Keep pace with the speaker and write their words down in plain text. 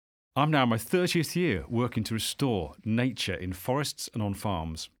I'm now in my 30th year working to restore nature in forests and on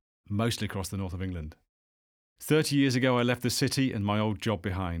farms, mostly across the north of England. 30 years ago, I left the city and my old job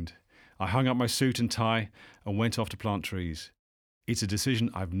behind. I hung up my suit and tie and went off to plant trees. It's a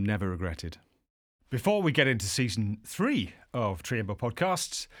decision I've never regretted. Before we get into season 3 of Tree Amble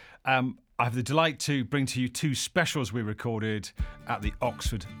podcasts, I have the delight to bring to you 2 specials we recorded at the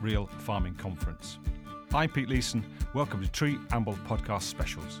Oxford Real Farming Conference. I'm Pete Leeson. Welcome to Tree Amble podcast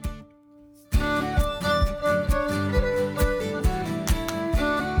specials.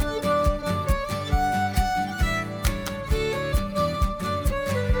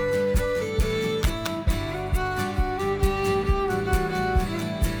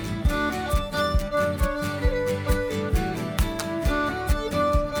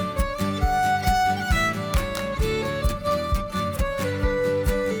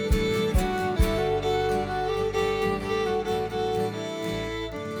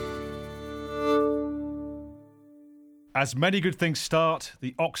 As many good things start,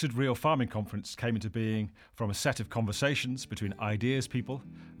 the Oxford Real Farming Conference came into being from a set of conversations between ideas people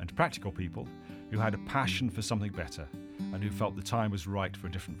and practical people who had a passion for something better and who felt the time was right for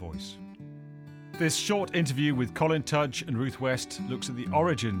a different voice. This short interview with Colin, Tudge and Ruth West looks at the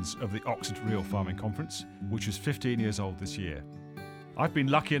origins of the Oxford Real Farming Conference, which was 15 years old this year. I've been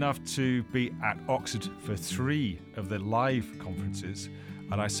lucky enough to be at Oxford for 3 of the live conferences,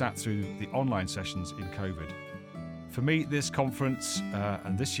 and I sat through the online sessions in COVID. For me, this conference,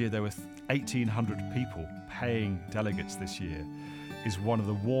 and this year there were 1,800 people paying delegates this year, is one of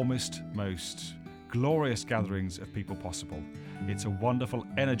the warmest, most glorious gatherings of people possible. It's a wonderful,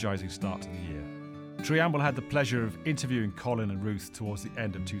 energising start to the year. Tree Amble had the pleasure of interviewing Colin and Ruth towards the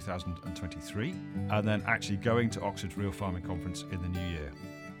end of 2023, and then actually going to Oxford Real Farming Conference in the new year.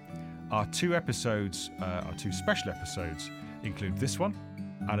 Our 2 special episodes include this one,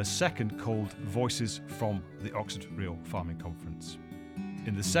 and a second called Voices from the Oxford Real Farming Conference.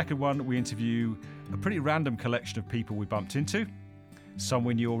 In the second one, we interview a pretty random collection of people we bumped into. Some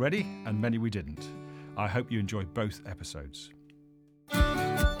we knew already, and many we didn't. I hope you enjoy both episodes.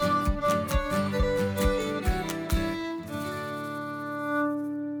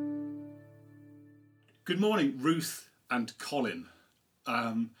 Good morning, Ruth and Colin.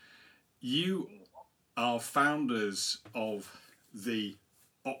 You are founders of the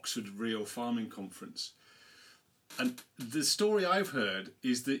Oxford Real Farming Conference, and the story I've heard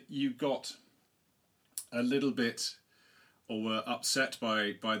is that you got a little bit, or were upset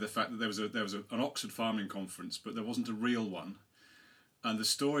by the fact that there was an Oxford Farming Conference, but there wasn't a real one. And the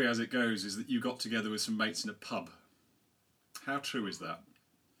story, as it goes, is that you got together with some mates in a pub. How true is that?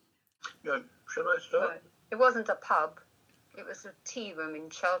 Yeah, shall I start? It wasn't a pub; it was a tea room in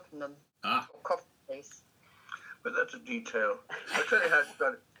Cheltenham. Ah, a coffee place. But that's a detail. I'll tell you how it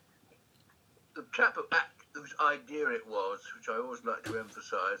started. The chap whose idea it was, which I always like to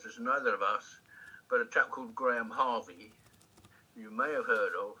emphasise, is neither of us, but a chap called Graham Harvey, you may have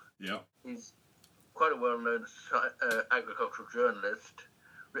heard of. yeah. He's quite a well-known agricultural journalist,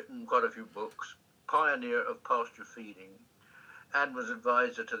 written quite a few books, pioneer of pasture feeding, and was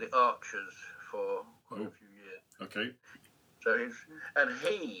advisor to the Archers for quite a few years. Okay. So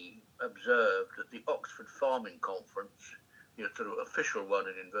he observed that the Oxford Farming Conference, the sort of official one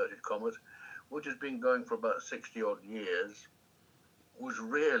in inverted commas, which has been going for about 60 odd years, was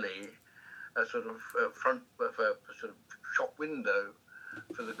really a sort of shop window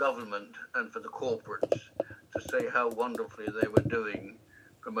for the government and for the corporates to say how wonderfully they were doing,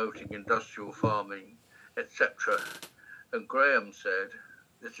 promoting industrial farming, etc. And Graham said,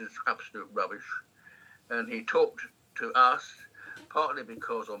 this is absolute rubbish. And he talked to us, partly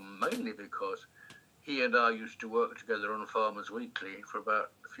because, or mainly because, he and I used to work together on Farmers Weekly for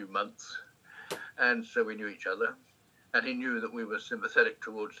about a few months, and so we knew each other, and he knew that we were sympathetic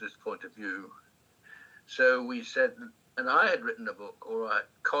towards this point of view. So we said, and I had written a book, or I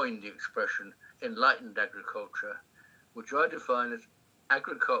coined the expression enlightened agriculture, which I define as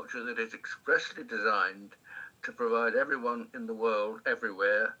agriculture that is expressly designed to provide everyone in the world,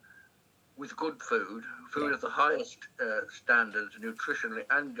 everywhere, with good food of the highest standards, nutritionally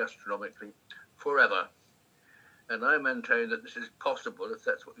and gastronomically, forever. And I maintain that this is possible if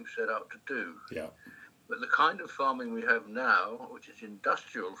that's what you've set out to do. Yeah. But the kind of farming we have now, which is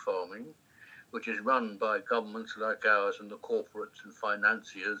industrial farming, which is run by governments like ours and the corporates and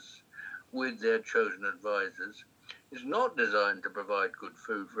financiers with their chosen advisors, is not designed to provide good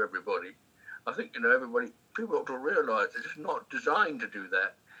food for everybody. I think, people ought to realise that it's not designed to do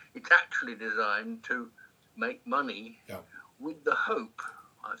that. It's actually designed to make money with the hope,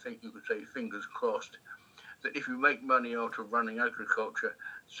 I think you could say fingers crossed, that if you make money out of running agriculture,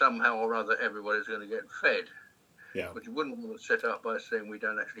 somehow or other everybody's going to get fed. Yeah. But you wouldn't want to set up by saying we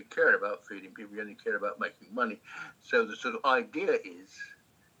don't actually care about feeding people, we only care about making money. So the sort of idea is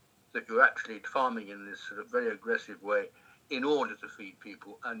that you're actually farming in this sort of very aggressive way in order to feed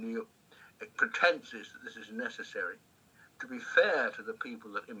people, and the pretense is that this is necessary. To be fair to the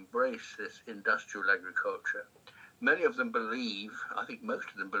people that embrace this industrial agriculture, many of them believe, I think most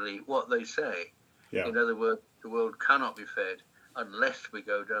of them believe, what they say. Yeah. In other words, the world cannot be fed unless we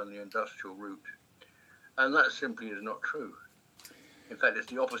go down the industrial route. And that simply is not true. In fact, it's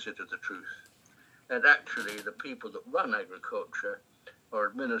the opposite of the truth. And actually, the people that run agriculture are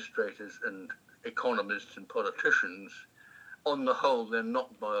administrators and economists and politicians. On the whole, they're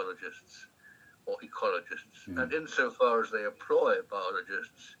not biologists or ecologists. And insofar as they employ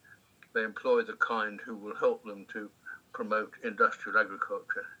biologists, they employ the kind who will help them to promote industrial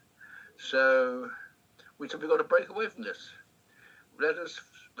agriculture. So we said we've got to break away from this.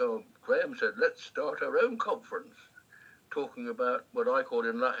 Graham said, let's start our own conference talking about what I call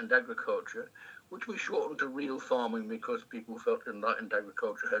enlightened agriculture, which we shortened to real farming because people felt enlightened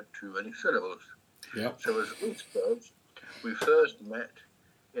agriculture had too many syllables. Yep. So as Ruth says, we first met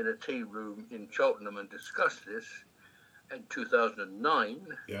in a tea room in Cheltenham and discussed this in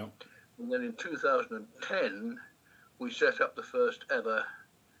 2009. Yeah. And then in 2010, we set up the first ever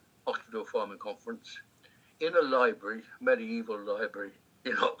Oxford Farming Conference in a library, medieval library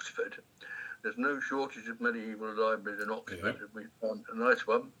in Oxford. There's no shortage of medieval libraries in Oxford. Yeah. We found a nice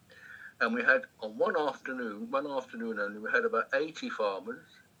one. And we had, on one afternoon only, we had about 80 farmers.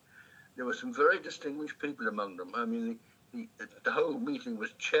 There were some very distinguished people among them. I mean, the whole meeting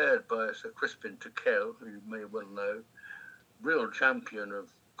was chaired by Sir Crispin Tickell, who you may well know, real champion of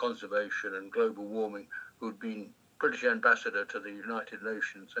conservation and global warming, who'd been British ambassador to the United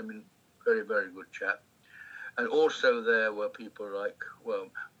Nations. I mean, very, very good chap. And also there were people like,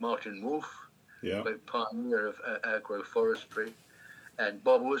 Martin Wolf, the pioneer of agroforestry, and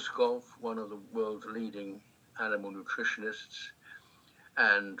Bob Uskov, one of the world's leading animal nutritionists,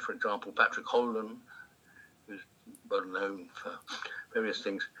 and, for example, Patrick Holden, who's well known for various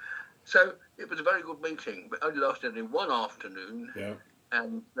things. So it was a very good meeting, but only lasted in one afternoon,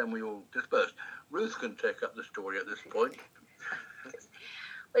 and then we all dispersed. Ruth can take up the story at this point.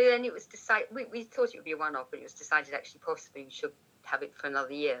 Well, then it was decided, we thought it would be a one-off, but it was decided actually possibly we should have it for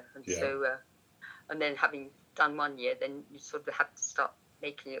another year. And so, and then having done 1 year, then you sort of have to start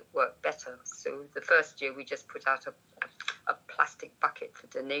making it work better. So the first year we just put out a plastic bucket for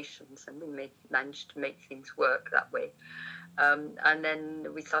donations, and we managed to make things work that way. And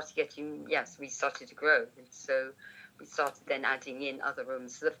then we started we started to grow. And so we started then adding in other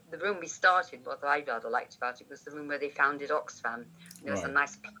rooms. So the room we started, what I rather liked about it, was the room where they founded Oxfam. And there was a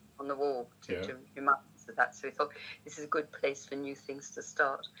nice plaque on the wall to remind us of that. So we thought this is a good place for new things to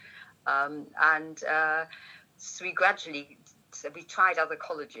start. So we gradually, we tried other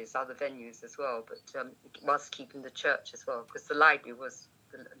colleges, other venues as well, but whilst keeping the church as well, because the library was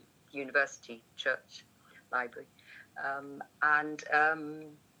the university church library.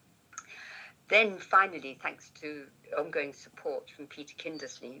 Then finally, thanks to ongoing support from Peter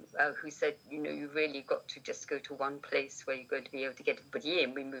Kindersley, who said, you really got to just go to one place where you're going to be able to get everybody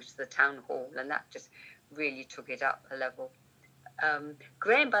in. We moved to the town hall, and that just really took it up a level.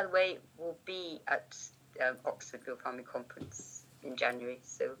 Graham, by the way, will be at Oxford Real Farming Conference in January,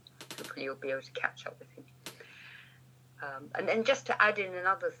 so hopefully you'll be able to catch up with him. And then just to add in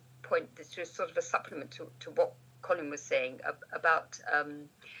another point, this was sort of a supplement to what Colin was saying about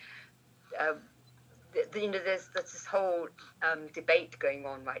there's this whole debate going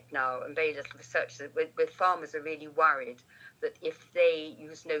on right now, and very little research where farmers are really worried that if they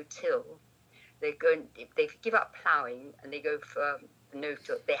use no-till, if they give up ploughing and they go for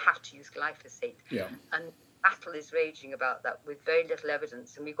no-till, they have to use glyphosate. Yeah. And battle is raging about that with very little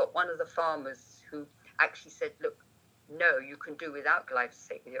evidence. And we've got one of the farmers who actually said, look, no, you can do without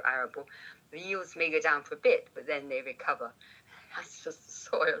glyphosate with your arable. The yields may go down for a bit, but then they recover. That's just the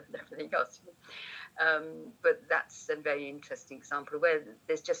soil and everything else. But that's a very interesting example where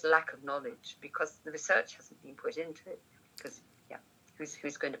there's just lack of knowledge because the research hasn't been put into it. Because,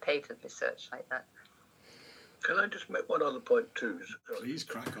 who's going to pay for the research like that? Can I just make one other point too? Please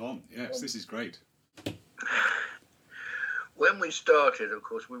crack on. Yes, this is great. When we started, of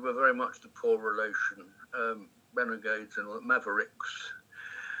course, we were very much the poor relation, renegades and mavericks.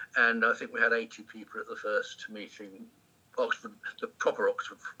 And I think we had 80 people at the first meeting. Oxford, the proper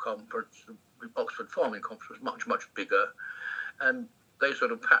Oxford conference, the Oxford Farming Conference was much, much bigger. And they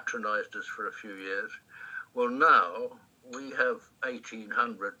sort of patronised us for a few years. Well, now we have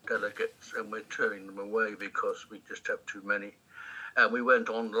 1,800 delegates and we're turning them away because we just have too many. And we went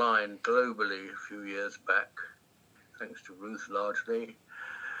online globally a few years back, thanks to Ruth largely.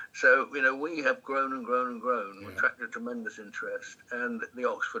 So, we have grown and grown and grown. We've attracted tremendous interest. And the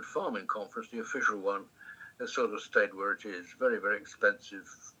Oxford Farming Conference, the official one, has sort of stayed where it is. Very, very expensive,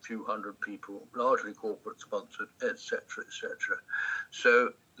 few hundred people, largely corporate sponsored, etc., etc.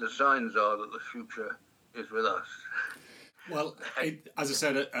 So the signs are that the future is with us. Well, as I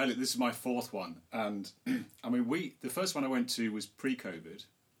said earlier, this is my fourth one. And, the first one I went to was pre-COVID.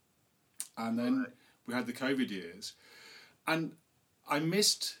 And then we had the COVID years. And I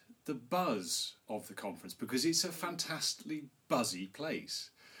missed the buzz of the conference because it's a fantastically buzzy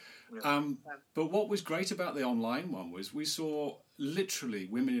place. But what was great about the online one was we saw literally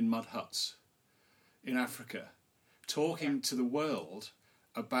women in mud huts in Africa talking to the world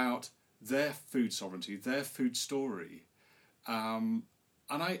about their food sovereignty, their food story. And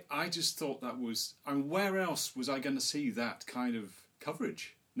I just thought that was... And where else was I going to see that kind of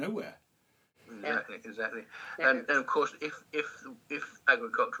coverage? Nowhere. Exactly. And of course, if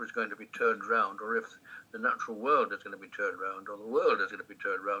agriculture is going to be turned around, or if the natural world is going to be turned around, or the world is going to be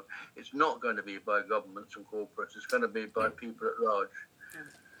turned around, it's not going to be by governments and corporates. It's going to be by people at large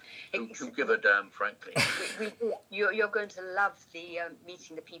who give a damn, frankly. You're going to love the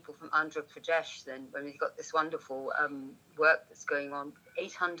meeting the people from Andhra Pradesh then, when we've got this wonderful work that's going on.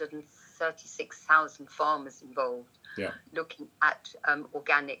 836,000 farmers involved. Looking at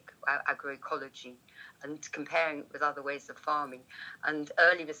organic agroecology and comparing it with other ways of farming, and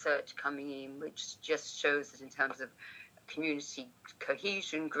early research coming in which just shows that in terms of community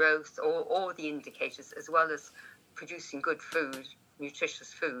cohesion, growth, all the indicators, as well as producing good food,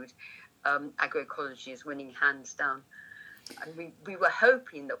 nutritious food, agroecology is winning hands down. And we were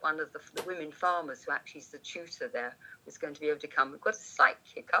hoping that one of the women farmers who actually is the tutor there was going to be able to come. We've got a slight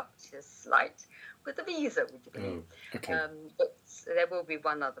hiccup, just slight, with the visa, would you believe? But there will be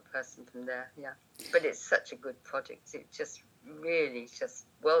one other person from there, But it's such a good project. It just really just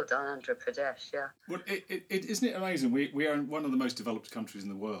well done, Andhra Pradesh, Well, isn't it amazing? We are one of the most developed countries in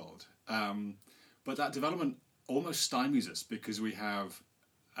the world. But that development almost stymies us because we have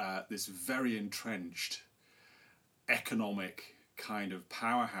this very entrenched economic kind of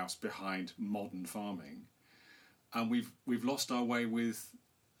powerhouse behind modern farming, and we've lost our way with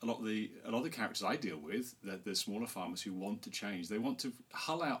a lot of the characters I deal with. The smaller farmers who want to change. They want to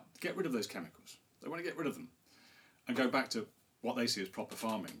hull out, get rid of those chemicals. They want to get rid of them and go back to what they see as proper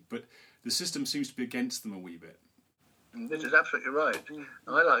farming. But the system seems to be against them a wee bit. This is absolutely right.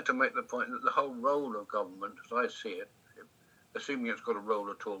 I like to make the point that the whole role of government, as I see it, assuming it's got a role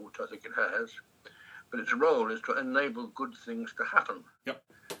at all, which I think it has, but its role is to enable good things to happen.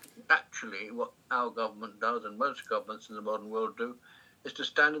 Actually, what our government does, and most governments in the modern world do, is to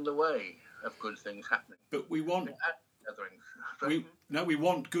stand in the way of good things happening. But we want... we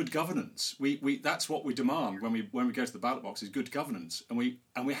want good governance. We that's what we demand when we go to the ballot box, is good governance, and we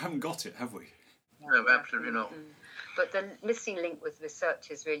haven't got it, have we? No, absolutely not. But the missing link with research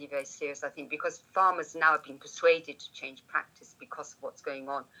is really very serious, I think, because farmers now have been persuaded to change practice because of what's going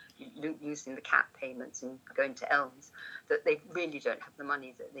on, using the cap payments and going to elms, that they really don't have the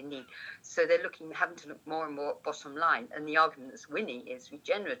money that they need. So they're having to look more and more at bottom line. And the argument that's winning is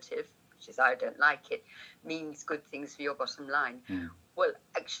regenerative, which is I don't like it, means good things for your bottom line. Well,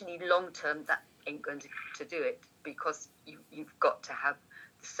 actually, long term, that ain't going to do it, because you've got to have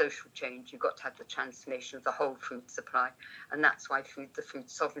the social change, you've got to have the transformation of the whole food supply, and that's why the food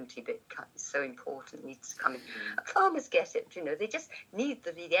sovereignty bit is so important, needs to come in. Farmers get it, they just need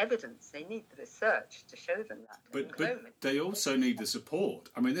the evidence, they need the research to show them that. But they also need the support.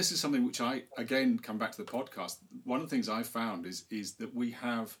 I mean, this is something which I, again, come back to the podcast. One of the things I found is that we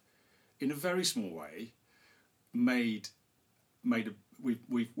have, in a very small way, we've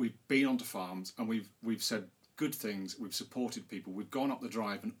been onto farms and we've said good things, we've supported people, we've gone up the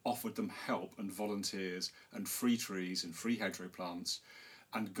drive and offered them help and volunteers and free trees and free hedgerow plants,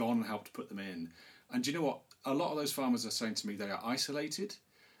 and gone and helped put them in. And do you know what? A lot of those farmers are saying to me they are isolated,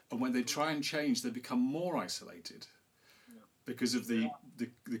 and when they try and change, they become more isolated because of the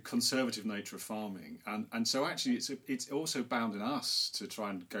conservative nature of farming. And so actually it's also bound in us to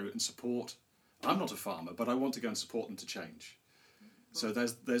try and go and support. I'm not a farmer, but I want to go and support them to change. So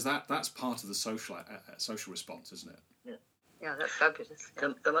there's that. That's part of the social response, isn't it? Yeah, that's fabulous.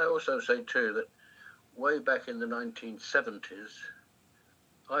 Can I also say too that way back in the 1970s,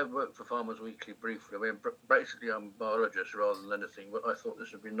 I worked for Farmers Weekly briefly. I mean, basically I'm a biologist rather than anything, but I thought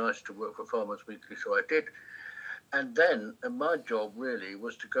this would be nice to work for Farmers Weekly, so I did. And then my job really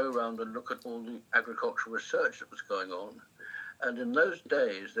was to go around and look at all the agricultural research that was going on. And in those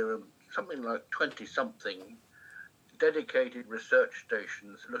days, there were something like 20-something dedicated research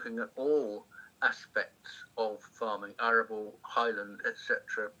stations looking at all aspects of farming, arable, highland,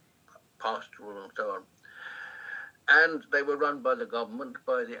 etc., pastoral and so on. And they were run by the government,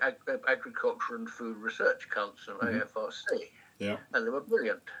 by the Agriculture and Food Research Council, AFRC. Yeah. And they were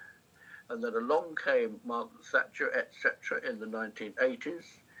brilliant. And then along came Margaret Thatcher, etc., in the 1980s.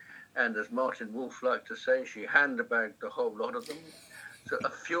 And as Martin Wolf liked to say, she handbagged a whole lot of them. So a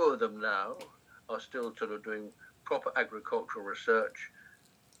few of them now are still sort of doing proper agricultural research,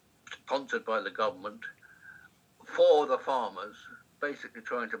 sponsored by the government, for the farmers, basically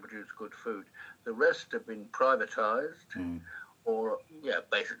trying to produce good food. The rest have been privatised, or,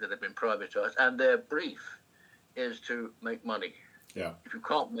 basically they've been privatised, and their brief is to make money. Yeah. If you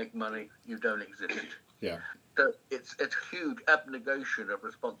can't make money, you don't exist. Yeah. So it's huge abnegation of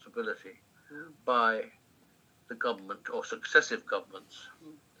responsibility by the government or successive governments.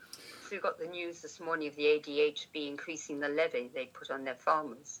 So you got the news this morning of the ADHB increasing the levy they put on their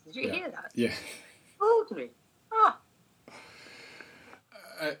farmers. Did you hear that? Yeah. Ordinary.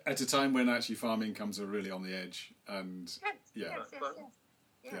 At a time when actually farm incomes are really on the edge, and Yes.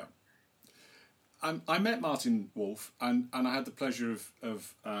 I met Martin Wolf, and I had the pleasure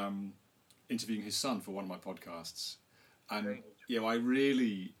of interviewing his son for one of my podcasts, and I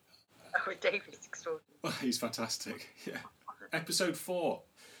really. Oh, David's extraordinary. Well, he's fantastic. Yeah, episode 4.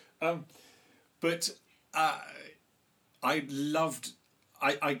 But I loved.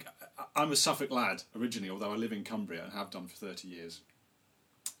 I'm a Suffolk lad originally, although I live in Cumbria and have done for 30 years.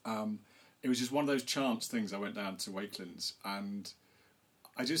 It was just one of those chance things. I went down to Wakelands, and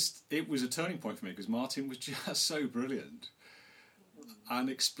it was a turning point for me because Martin was just so brilliant and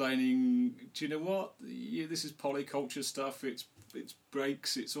explaining, do you know what? This is polyculture stuff. It's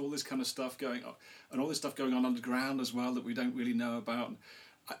breaks. It's all this kind of stuff going on, and all this stuff going on underground as well that we don't really know about.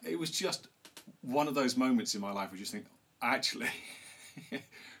 It was just one of those moments in my life where you just think, actually,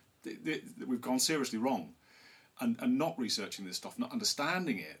 we've gone seriously wrong. And not researching this stuff, not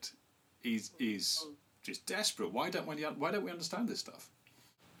understanding it, is just desperate. Why don't we understand this stuff?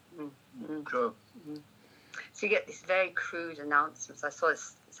 Sure. So you get these very crude announcements. I saw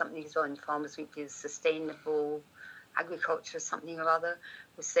something as well in Farmers Weekly, sustainable agriculture, something or other,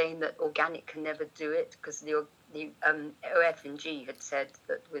 was saying that organic can never do it because the ORFC had said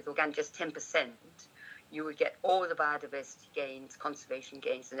that with organic just 10%, you would get all the biodiversity gains, conservation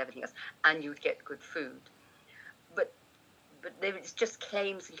gains, and everything else, and you would get good food. But it's just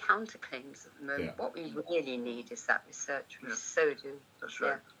claims and counterclaims at the moment. Yeah. What we really need is that research. We so do. That's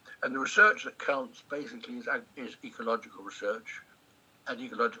right. Yeah. And the research that counts basically is ecological research. And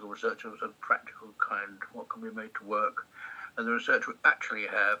ecological research is a practical kind. What can be made to work? And the research we actually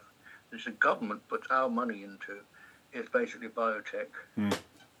have, which the government puts our money into, is basically biotech,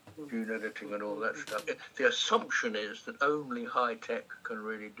 gene editing and all that stuff. The assumption is that only high tech can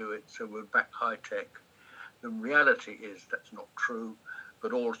really do it, so we'll back high tech. The reality is that's not true,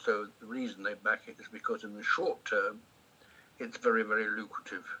 but also the reason they back it is because in the short term, it's very, very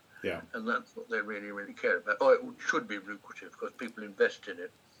lucrative. Yeah. And that's what they really, really care about. Oh, it should be lucrative because people invest in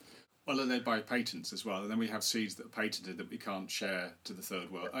it. Well, then they buy patents as well, and then we have seeds that are patented that we can't share to the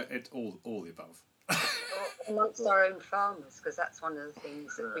third world. It's all the above. Amongst our own farmers, because that's one of the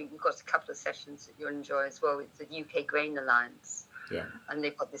things that we've got a couple of sessions that you'll enjoy as well. It's the UK Grain Alliance. Yeah. And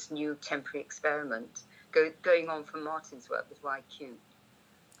they've got this new temporary experiment going on from Martin's work with YQ.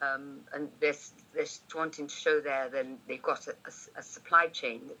 And they're wanting to show there then they've got a supply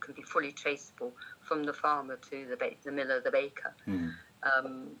chain that can be fully traceable from the farmer to the miller, the baker,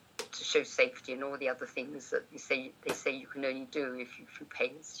 to show safety and all the other things that they say you can only do if you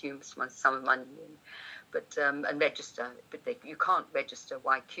pay some money in. But and register, but you can't register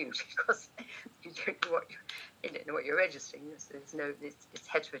YQ because you don't know what you're registering. It's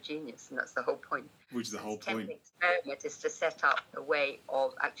heterogeneous, and that's the whole point. Which is the whole point. The experiment is to set up a way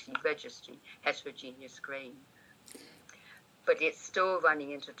of actually registering heterogeneous grain. But it's still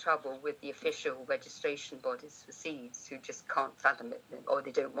running into trouble with the official registration bodies for seeds who just can't fathom it, or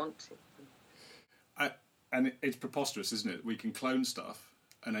they don't want to. And it's preposterous, isn't it? We can clone stuff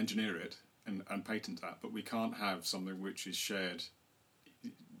and engineer it and patent that, but we can't have something which is shared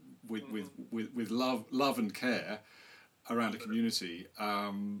with love and care around a community,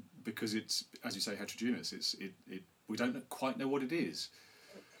 because it's, as you say, heterogeneous. We don't quite know what it is,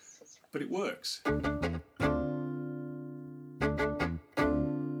 but it works.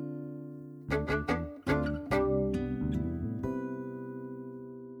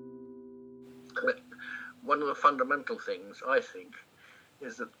 one of the fundamental things, I think,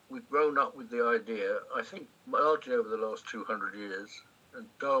 is that we've grown up with the idea, I think largely over the last 200 years, and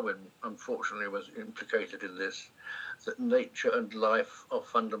Darwin unfortunately was implicated in this, that nature and life are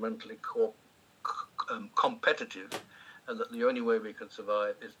fundamentally competitive, and that the only way we can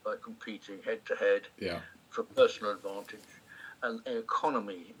survive is by competing head to head for personal advantage. And an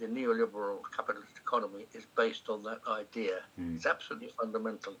economy, the neoliberal capitalist economy, is based on that idea. It's absolutely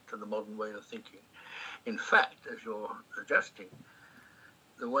fundamental to the modern way of thinking. In fact, as you're suggesting,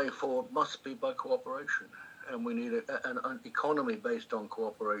 the way forward must be by cooperation. And we need an economy based on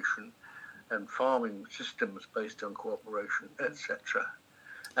cooperation and farming systems based on cooperation, etc.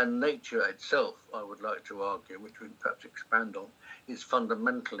 And nature itself, I would like to argue, which we can perhaps expand on, is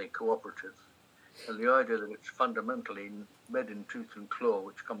fundamentally cooperative. And the idea that it's fundamentally made in tooth and claw,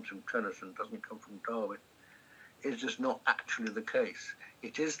 which comes from Tennyson, doesn't come from Darwin, is just not actually the case.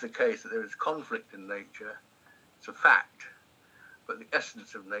 It is the case that there is conflict in nature. It's a fact. But the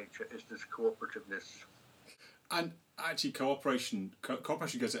essence of nature is this cooperativeness. And actually, cooperation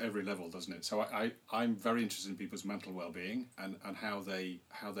goes at every level, doesn't it? So I'm very interested in people's mental well-being and how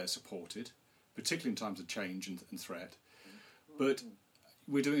they're supported, particularly in times of change and threat. But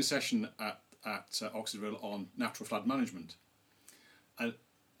we're doing a session at Oxford on natural flood management. And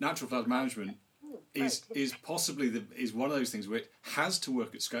natural flood management is possibly is one of those things where it has to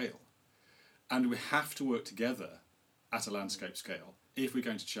work at scale, and we have to work together at a landscape scale if we're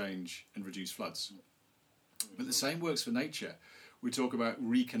going to change and reduce floods. But the same works for nature. We talk about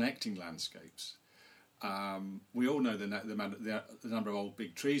reconnecting landscapes. We all know the number of old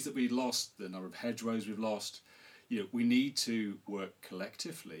big trees that we lost, the number of hedgerows we've lost. We need to work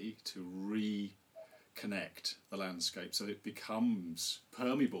collectively to reconnect the landscape so that it becomes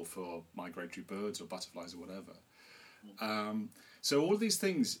permeable for migratory birds or butterflies or whatever. So all of these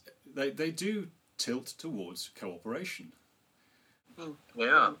things, they do tilt towards cooperation.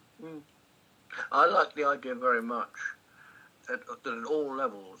 Yeah. I like the idea very much that at all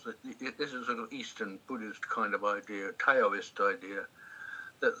levels, that this is a sort of Eastern Buddhist kind of idea, Taoist idea,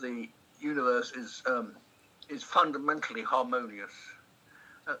 that the universe is fundamentally harmonious.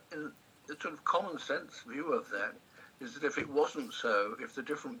 And the sort of common sense view of that is that if it wasn't so, if the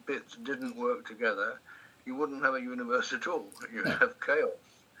different bits didn't work together, you wouldn't have a universe at all. You'd have chaos.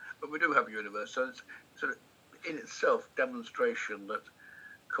 But we do have a universe, so it's sort of in itself demonstration that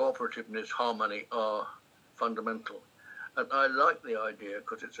cooperativeness, harmony are fundamental. And I like the idea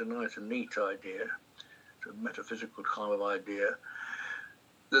because it's a nice and neat idea, it's a metaphysical kind of idea,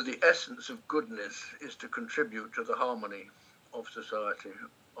 that the essence of goodness is to contribute to the harmony of society,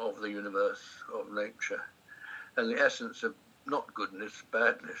 of the universe, of nature. And the essence of not goodness,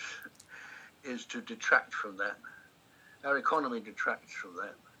 badness, is to detract from that. Our economy detracts from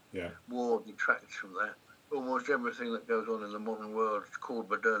that. Yeah. War detracts from that. Almost everything that goes on in the modern world called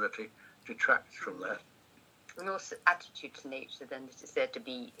modernity detracts from that. And also attitude to nature then, that it's there to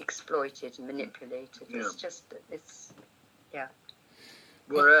be exploited and manipulated. Yeah.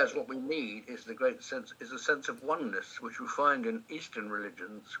 Whereas what we need is a sense of oneness, which we find in Eastern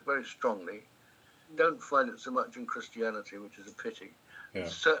religions very strongly. Don't find it so much in Christianity, which is a pity. Yeah.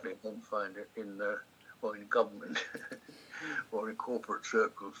 Certainly don't find it in government or in corporate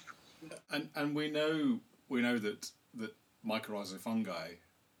circles. And we know that mycorrhizal fungi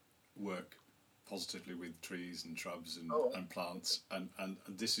work positively with trees and shrubs and plants, and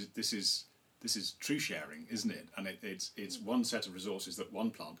this is true sharing, isn't it? And it's one set of resources that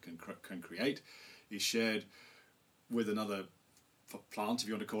one plant can create is shared with another plant, if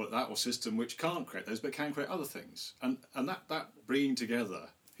you want to call it that, or system which can't create those but can create other things, and that bringing together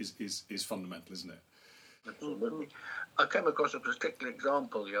is fundamental, isn't it? Absolutely. I came across a particular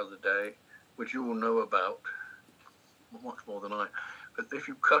example the other day, which you all know about, much more than I. But if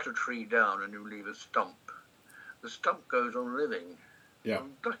you cut a tree down and you leave a stump, the stump goes on living for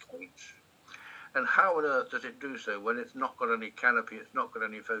decades. And how on earth does it do so when it's not got any canopy, it's not got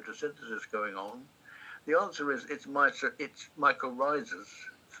any photosynthesis going on? The answer is its mycorrhizas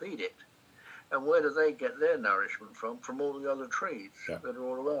feed it. And where do they get their nourishment from? From all the other trees that are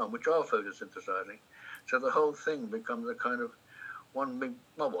all around, which are photosynthesizing. So the whole thing becomes a kind of one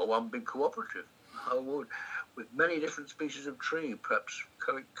big cooperative, with many different species of tree, perhaps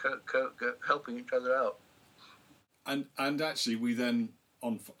helping each other out. And actually, we then,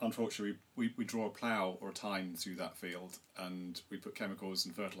 unfortunately, we draw a plough or a tine through that field, and we put chemicals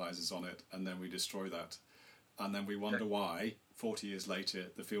and fertilisers on it, and then we destroy that. And then we wonder why, 40 years later,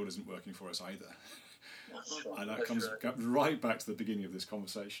 the field isn't working for us either. And that comes right back to the beginning of this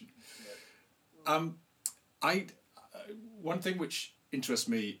conversation. Yeah. One thing which interests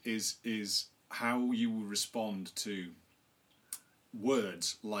me is how you will respond to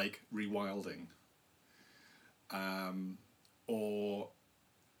words like rewilding, or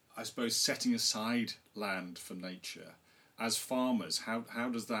I suppose setting aside land for nature. As farmers, how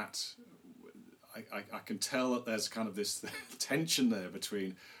does that... I can tell that there's kind of this tension there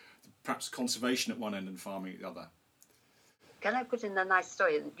between perhaps conservation at one end and farming at the other. Can I put in a nice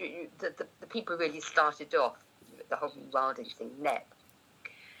story? The people really started off the whole rewilding thing, NEP.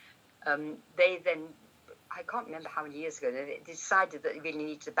 They then, I can't remember how many years ago, they decided that they really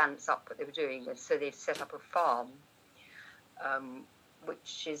needed to balance up what they were doing, and so they've set up a farm,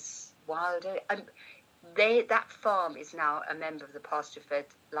 which is wilder. That farm is now a member of the pasture-fed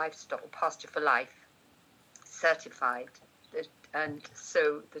livestock, or Pasture for Life, certified, and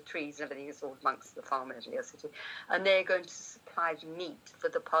so the trees and everything is all amongst the farm and everything else. And they're going to supply the meat for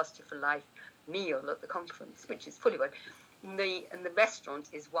the Pasture for Life meal at the conference, which is fully well. And the restaurant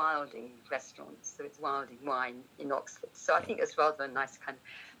is Wilding Restaurant, so it's Wilding Wine in Oxford. So I think it's rather a nice kind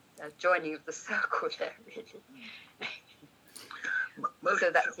of joining of the circle there, really.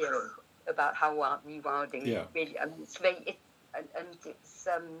 So that's about how rewilding really. It's very,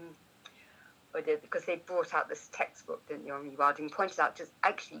 it's because they brought out this textbook, didn't they, on rewilding, pointed out just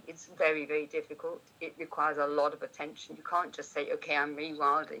actually it's very, very difficult. It requires a lot of attention. You can't just say, okay, I'm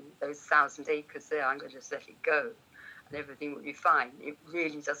rewilding those 1,000 acres there, I'm going to just let it go and everything will be fine. It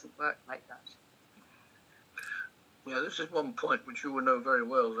really doesn't work like that. Yeah, this is one point which you will know very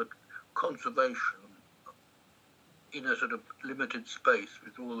well, that conservation in a sort of limited space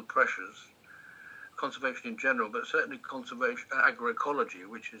with all the pressures, conservation in general, but certainly conservation, agroecology,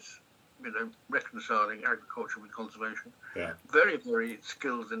 which is, reconciling agriculture with conservation, very, very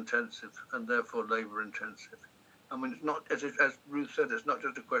skills intensive and therefore labour intensive. I mean, it's not, as Ruth said, it's not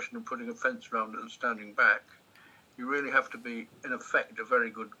just a question of putting a fence around it and standing back. You really have to be, in effect, a very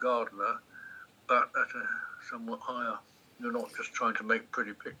good gardener, but at a somewhat higher. You're not just trying to make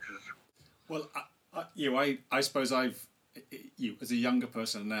pretty pictures. Well, I suppose as a younger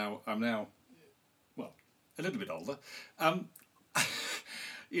person I'm now, well, a little bit older,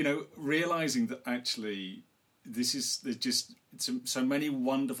 realising that actually there's just so many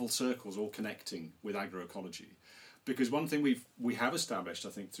wonderful circles all connecting with agroecology. Because one thing we have established, I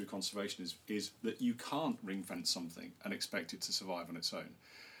think, through conservation is that you can't ring fence something and expect it to survive on its own.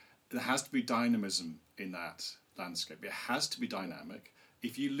 There has to be dynamism in that landscape. It has to be dynamic.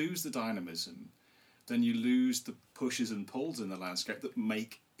 If you lose the dynamism, then you lose the pushes and pulls in the landscape that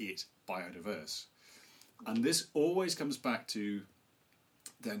make it biodiverse. And this always comes back to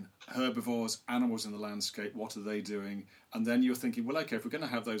then herbivores, animals in the landscape, what are they doing? And then you're thinking, well, okay, if we're going to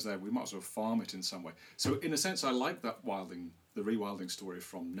have those there, we might as well farm it in some way. So in a sense, I like that the rewilding story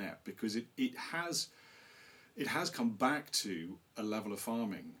from NEP, because it has come back to a level of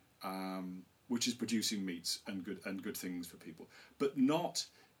farming which is producing meats and good things for people, but not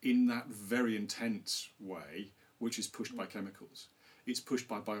in that very intense way, which is pushed by chemicals. It's pushed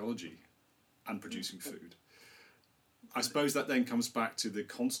by biology and producing food. I suppose that then comes back to the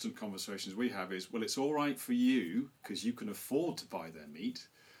constant conversations we have is, well, it's all right for you because you can afford to buy their meat.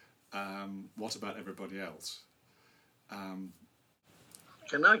 What about everybody else?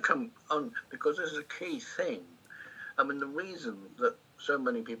 Can I come on, because this is a key thing. I mean, the reason that so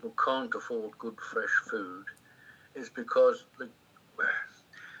many people can't afford good fresh food is because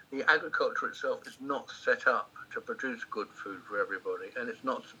the agriculture itself is not set up to produce good food for everybody, and it's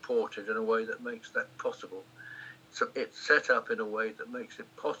not supported in a way that makes that possible. So it's set up in a way that makes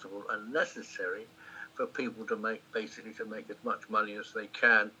it possible and necessary for people to make as much money as they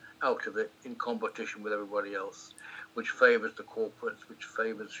can out of it in competition with everybody else, which favours the corporates, which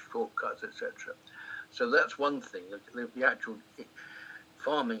favours shortcuts, etc. So that's one thing. The actual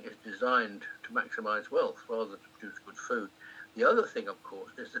farming is designed to maximise wealth rather than to produce good food. The other thing, of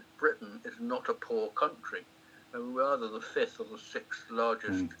course, is that Britain is not a poor country. We're either the fifth or the sixth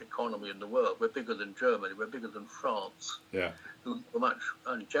largest economy in the world. We're bigger than Germany. We're bigger than France. Yeah. Who are much,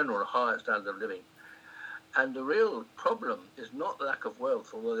 in general, a higher standard of living. And the real problem is not lack of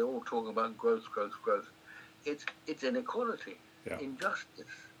wealth, although they're all talking about growth. It's inequality, injustice.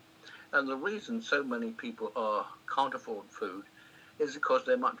 And the reason so many people can't afford food is because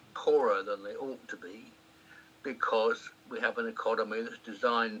they're much poorer than they ought to be, because we have an economy that's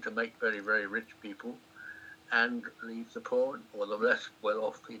designed to make very, very rich people and leave the poor or the less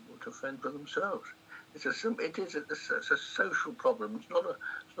well-off people to fend for themselves. It's a social problem. It's not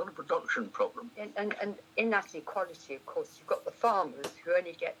a production problem. And in that inequality, of course, you've got the farmers who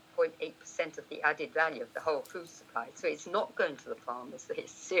only get 0.8% of the added value of the whole food supply. So it's not going to the farmers. They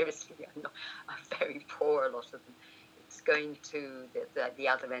seriously are very poor, a lot of them. it's going to the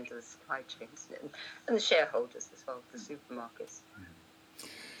other end of the supply chains and the shareholders as well, the supermarkets.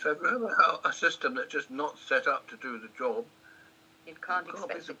 So if you have a system that's just not set up to do the job, You can't be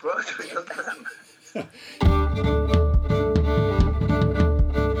expect surprised if it doesn't happen.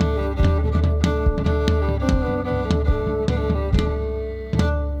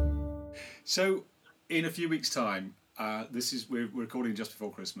 So, in a few weeks' time, we're recording just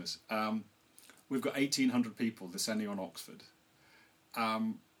before Christmas. We've got 1,800 people descending on Oxford.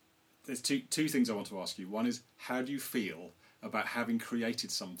 There's two things I want to ask you. One is, how do you feel about having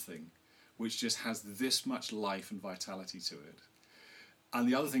created something which just has this much life and vitality to it? And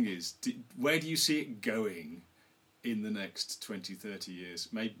the other thing is, where do you see it going in the next 20, 30 years?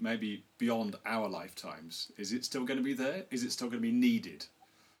 Maybe beyond our lifetimes. Is it still going to be there? Is it still going to be needed?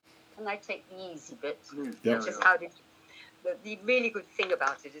 Can I take the easy bit? Yep. Just the really good thing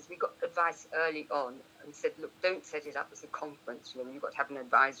about it is we got advice early on and said, look, don't set it up as a conference. You've got to have an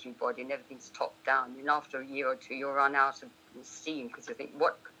advisory body and everything's top down. And after a year or two, you'll run out of steam because you think,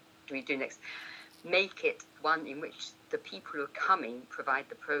 what do we do next? Make it one in which the people who are coming provide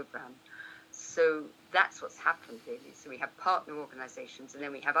the program. So that's what's happened really. So we have partner organisations and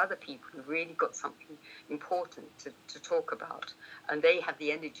then we have other people who really got something important to talk about. And they have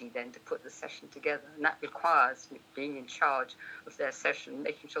the energy then to put the session together. And that requires being in charge of their session,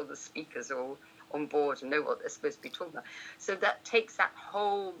 making sure the speakers are all on board and know what they're supposed to be talking about. So that takes that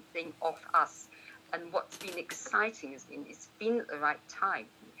whole thing off us. And what's been exciting has been, it's been at the right time.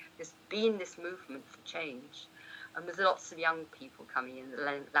 There's been this movement for change. And there's lots of young people coming in. The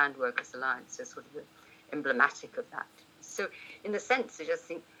Land Workers Alliance is sort of emblematic of that. So in a sense, I just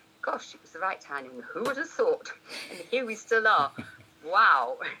think, gosh, it was the right time. And who would have thought? And here we still are.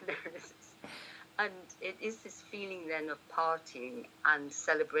 Wow. And it is this feeling then of partying and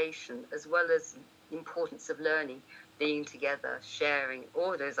celebration, as well as the importance of learning, being together, sharing,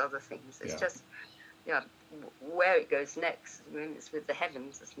 all those other things. It's just, where it goes next. I mean, it's with the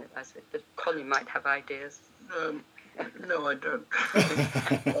heavens, isn't it? But Colin might have ideas. No, I don't.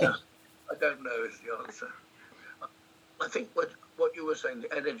 I don't know is the answer. I think what you were saying,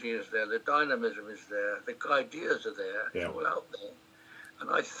 the energy is there, the dynamism is there, the ideas are there, it's all out there.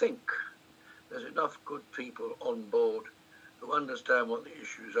 And I think there's enough good people on board who understand what the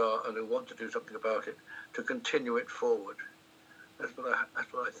issues are and who want to do something about it to continue it forward. That's what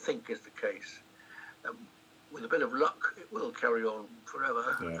I think is the case. With a bit of luck, it will carry on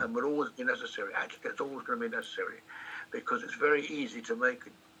forever and will always be necessary. Actually, it's always going to be necessary because it's very easy to make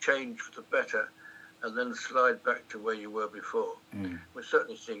a change for the better and then slide back to where you were before. We're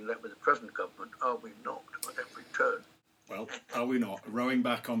certainly seeing that with the present government, are we not, at every turn? Well, are we not? Rowing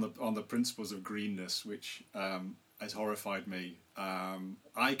back on the principles of greenness, which has horrified me.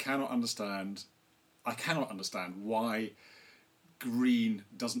 I cannot understand why green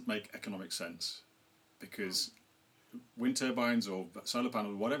doesn't make economic sense. Because wind turbines or solar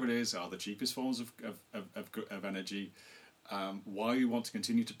panels, whatever it is, are the cheapest forms of energy. Why we want to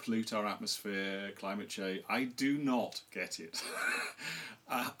continue to pollute our atmosphere, climate change, I do not get it.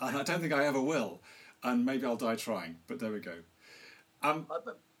 And I don't think I ever will. And maybe I'll die trying, but there we go.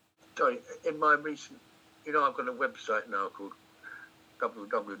 Sorry, in my recent, I've got a website now called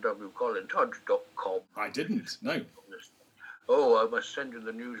www.colintudge.com. I didn't, no. Oh, I must send you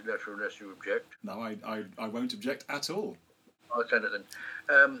the newsletter unless you object. No, I won't object at all. I'll send it then.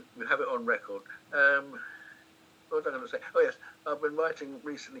 We have it on record. What was I going to say? Oh, yes, I've been writing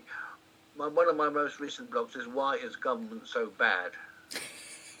recently. One of my most recent blogs is, why is government so bad?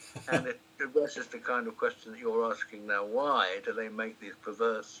 And it addresses the kind of question that you're asking now. Why do they make these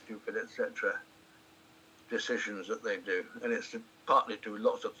perverse, stupid, etc. decisions that they do? And it's partly to do with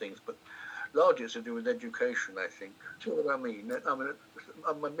lots of things, but largely it's to do with education, I think. See what I mean? I'm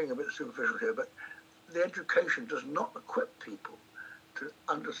being a bit superficial here, but the education does not equip people to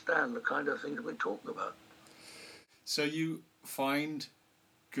understand the kind of things we're talking about. So you find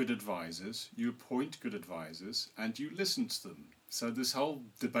good advisors, you appoint good advisors, and you listen to them. So this whole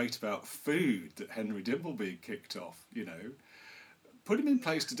debate about food that Henry Dimbleby kicked off, put him in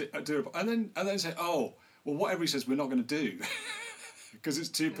place to do it, and then say, oh, well, whatever he says, we're not going to do. Because it's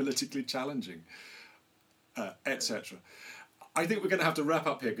too politically challenging, etc. I think we're going to have to wrap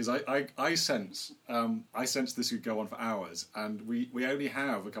up here because I sense this could go on for hours, and we only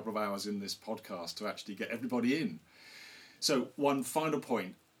have a couple of hours in this podcast to actually get everybody in. So one final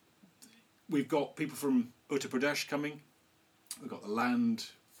point: we've got people from Uttar Pradesh coming. We've got the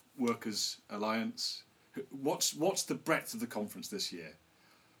Land Workers Alliance. What's the breadth of the conference this year?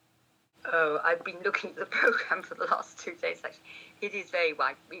 Oh, I've been looking at the programme for the last 2 days, actually. It is very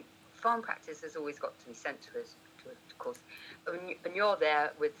wide. Farm practice has always got to be centred to it, of course. But when you're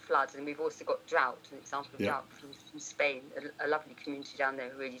there with floods, and we've also got drought, an example of drought from Spain, a lovely community down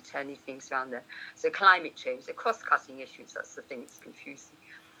there, really turning things around there. So climate change, the cross-cutting issues, that's the thing that's confusing.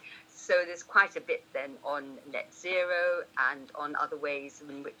 So there's quite a bit then on net zero and on other ways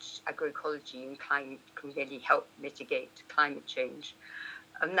in which agroecology and climate can really help mitigate climate change.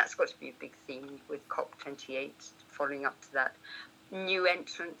 And that's got to be a big theme with COP28, following up to that. New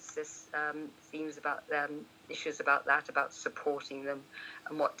entrants, there's themes about them, issues about that, about supporting them,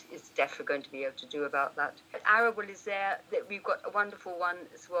 and what is DEFRA going to be able to do about that. Arable is there. That we've got a wonderful one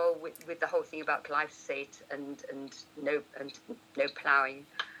as well with the whole thing about glyphosate and no ploughing,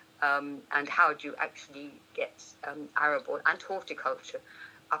 and how do you actually get arable and horticulture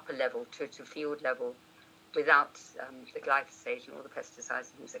up a level to field level without the glyphosate and all the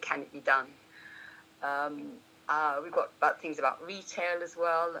pesticides and things. Can it be done? We've got about things about retail as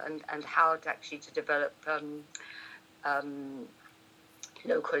well, and how to develop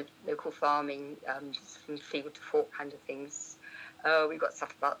local farming from field to fork kind of things. We've got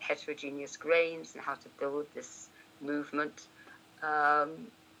stuff about heterogeneous grains and how to build this movement.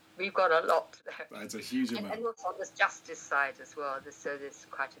 We've got a lot there. That's a huge amount. And also on the justice side as well. So there's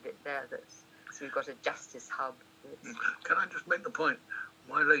quite a bit there. So we've got a justice hub. Can I just make the point?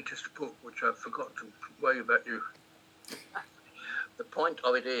 My latest book, which I forgot to wave at you, the point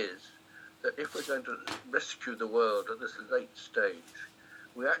of it is that if we're going to rescue the world at this late stage,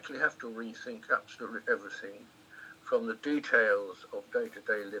 we actually have to rethink absolutely everything, from the details of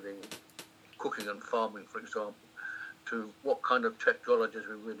day-to-day living, cooking and farming, for example, to what kind of technologies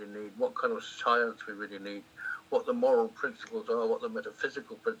we really need, what kind of science we really need, what the moral principles are, what the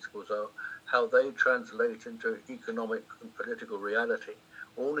metaphysical principles are, how they translate into economic and political reality.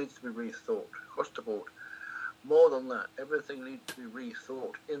 All needs to be rethought across the board. More than that, everything needs to be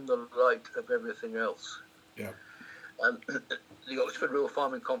rethought in the light of everything else. Yeah. And the Oxford Real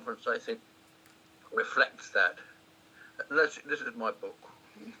Farming Conference, I think, reflects that. And this is my book.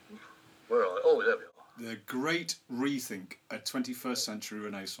 Where are I? Oh, there we are. The Great Rethink, A 21st Century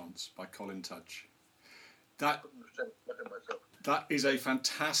Renaissance by Colin Tudge. That is a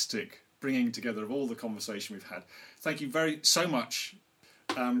fantastic bringing together of all the conversation we've had. Thank you so much.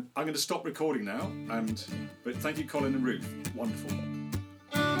 I'm going to stop recording now, but thank you, Colin and Ruth. Wonderful.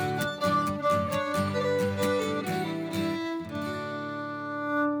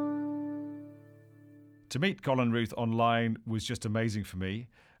 To meet Colin and Ruth online was just amazing for me.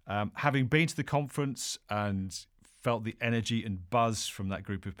 Having been to the conference and felt the energy and buzz from that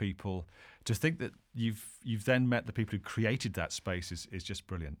group of people, to think that you've then met the people who created that space is just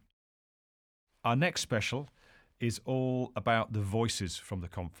brilliant. Our next special is all about the voices from the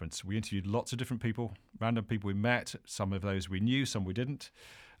conference. We interviewed lots of different people, random people we met, some of those we knew, some we didn't.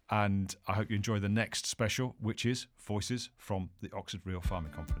 And I hope you enjoy the next special, which is Voices from the Oxford Real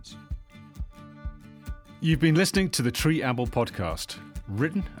Farming Conference. You've been listening to the Tree Amble podcast,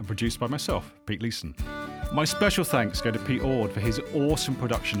 written and produced by myself, Pete Leeson. My special thanks go to Pete Ord for his awesome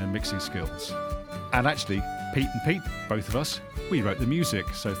production and mixing skills. And actually, Pete and Pete, both of us, we wrote the music,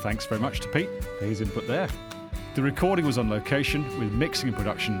 so thanks very much to Pete for his input there. The recording was on location with mixing and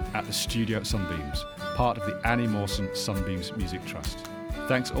production at the studio at Sunbeams, part of the Annie Mawson Sunbeams Music Trust.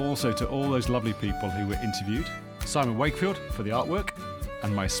 Thanks also to all those lovely people who were interviewed, Simon Wakefield for the artwork,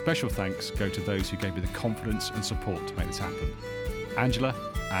 and my special thanks go to those who gave me the confidence and support to make this happen. Angela,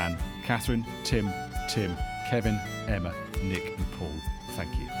 Anne, Catherine, Tim, Kevin, Emma, Nick and Paul,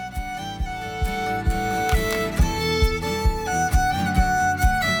 thank you.